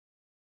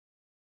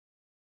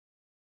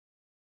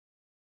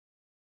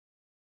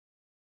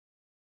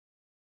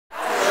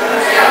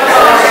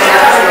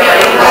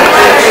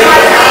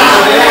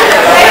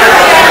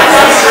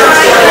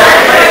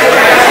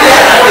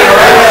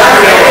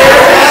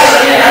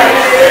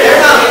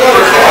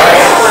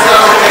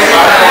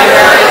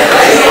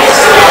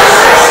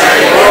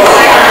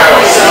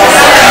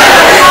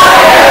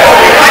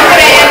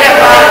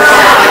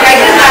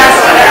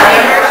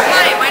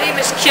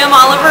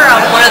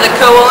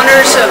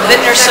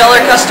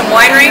Cellar Custom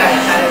Winery.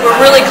 We're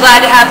really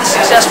glad to have the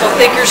Successful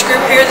Thinkers group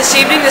here this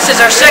evening. This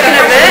is our second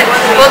event.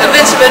 Both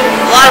events have been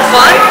a lot of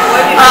fun.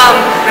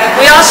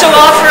 We also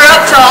offer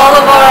up to all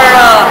of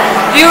our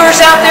viewers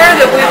out there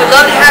that we would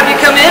love to have you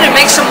come in and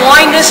make some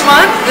wine this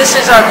month. This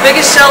is our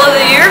biggest sell of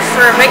the year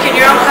for making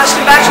your own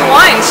custom batch of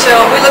wine. So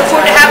we look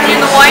forward to having you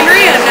in the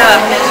winery, and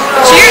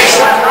cheers!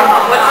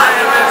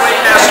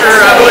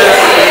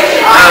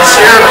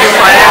 Sierra View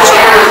Financial.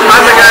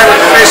 I'm the guy with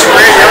the face of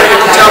radio.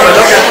 You can tell by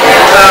looking.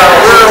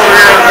 We're over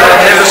here at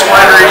the Nimbus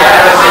Winery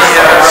doing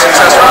the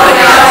Successful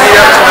Thinkers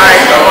meetup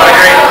tonight. What a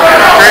great crew.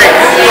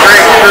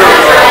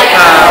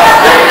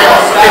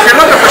 If you're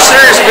looking for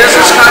serious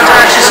business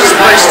contacts, this is the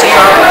place to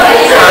come.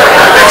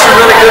 I've got some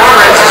really good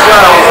friends as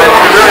well, but if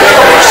you're really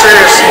looking for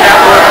serious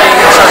networking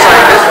and stuff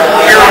like that,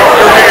 you'll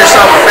do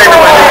yourself a favor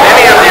by doing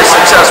any of these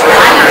Successful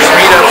Thinkers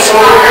meetups.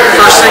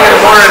 First thing in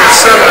the morning at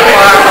 7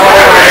 o'clock, all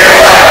over the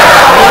area.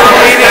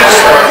 Meetings,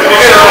 so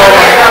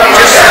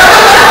just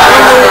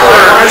Google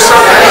or do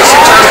something with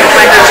Successful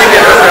Thinkers, you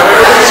get hooked up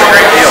with it. It's a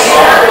great deal.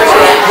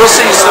 We'll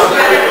see you soon.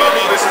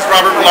 This is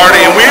Robert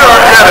Lardy, and we are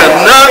at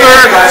another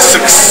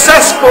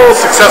Successful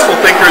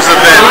Thinkers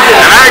event.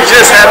 And I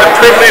just had the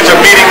privilege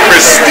of meeting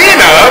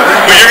Christina,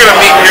 who you're going to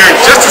meet here in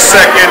just a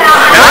second.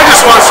 And I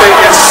just want to say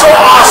it's so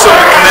awesome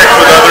to connect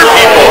with other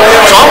people.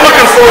 So I'm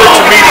looking forward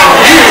to meeting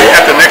you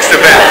at the next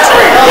event.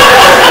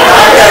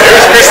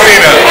 Here's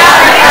Christina.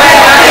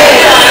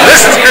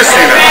 This is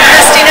Christina.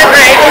 Christina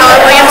Gray, Keller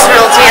Williams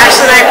Realty.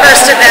 Actually, my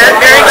first event.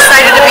 Very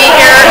excited to be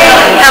here.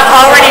 Have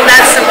already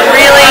met some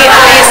really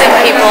amazing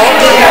people.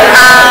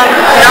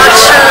 Not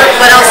sure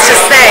what else to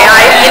say.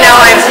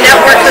 I've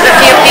networked with a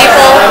few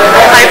people.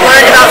 I've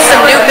learned about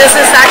some new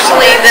business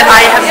actually that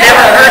I have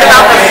never heard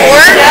about before.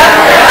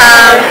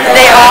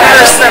 They offer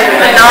some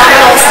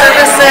phenomenal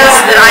services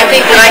that I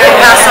think that I can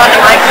pass on to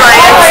my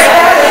clients.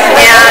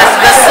 And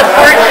the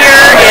support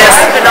here is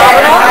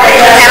phenomenal.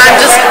 And I'm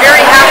just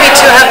very happy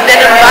to have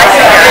been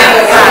invited here.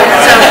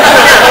 So,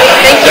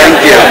 thank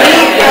you.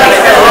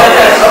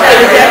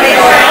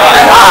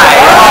 Hi,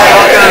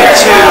 welcome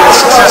to the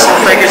Successful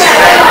Thinkers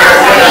event here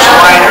at Nimbus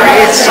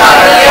Winery. It's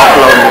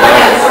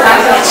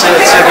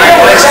a great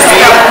place to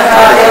be.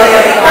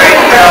 Great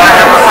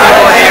number of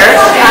people here.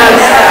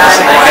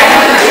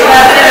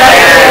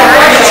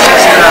 It's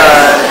just a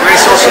great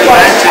social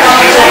event to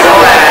meet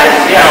people and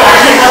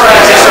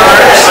business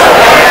owners.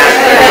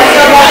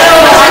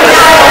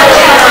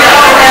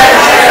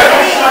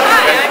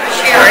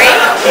 Sherry.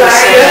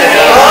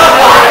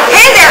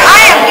 Hey there,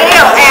 I am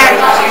Gail, and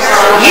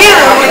you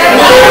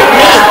need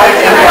me.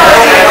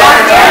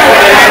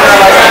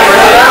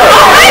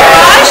 Oh, hi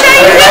Raj, how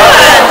you doing?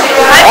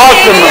 I'm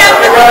Katie up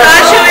at the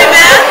Raj event,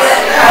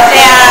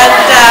 and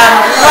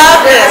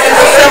love this. This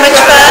is so much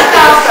fun.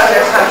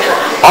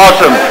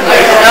 Awesome.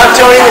 I'm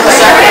Tony with the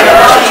Sacramento.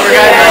 We're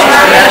going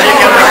to Magic,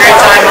 having a great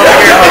time over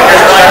here at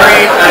Thinkers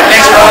Winery.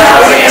 Thanks for all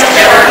for putting us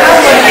together.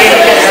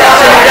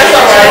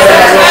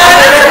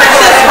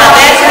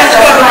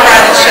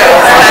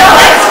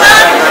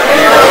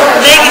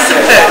 Maybe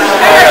some food.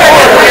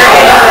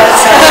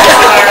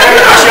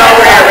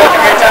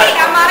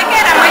 I'm Monica,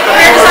 and I'm with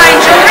Career Design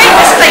Jewelry.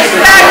 This is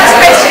a fabulous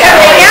place to come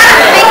hang out.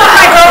 I think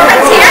my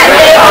girlfriend's here, and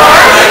they are.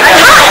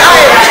 Hi,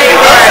 I'm Jay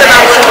Wilson.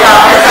 I'm with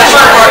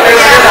professional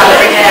partners here. I'm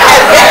having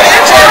a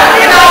great time,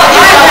 and I'm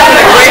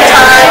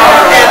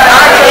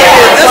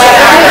here. This is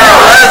my girl,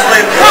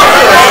 Leslie. Hi,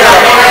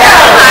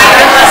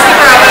 I'm Leslie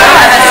Bravo.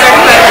 I'm a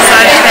certified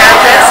design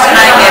therapist, and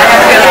I get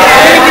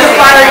to be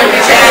flattering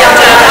to be able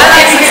to have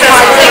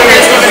Successful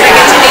Thinkers because I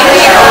get to meet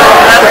people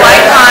of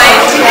like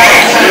mind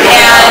and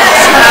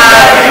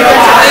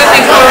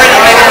moving forward in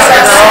my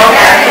business.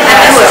 And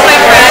this is my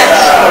friend,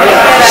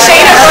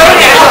 Shana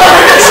Brody.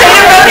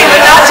 Shana Brody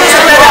would not just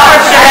let a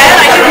corporate event.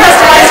 I do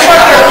customized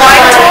corporate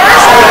wine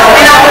tours.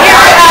 And I'm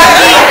here at the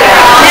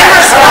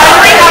Nimbus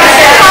Winery.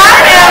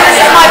 I'm here, and this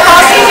is my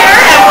posse here,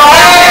 and we're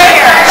all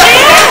here.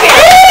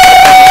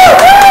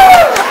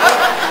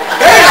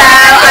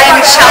 Hello, I am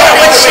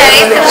Chocolate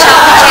Shade from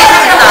Chocolate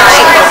Shade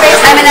Design.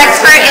 I'm an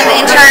expert in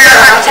interior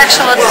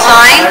architectural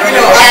design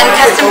and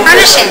custom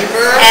furnishing,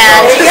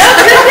 and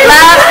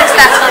love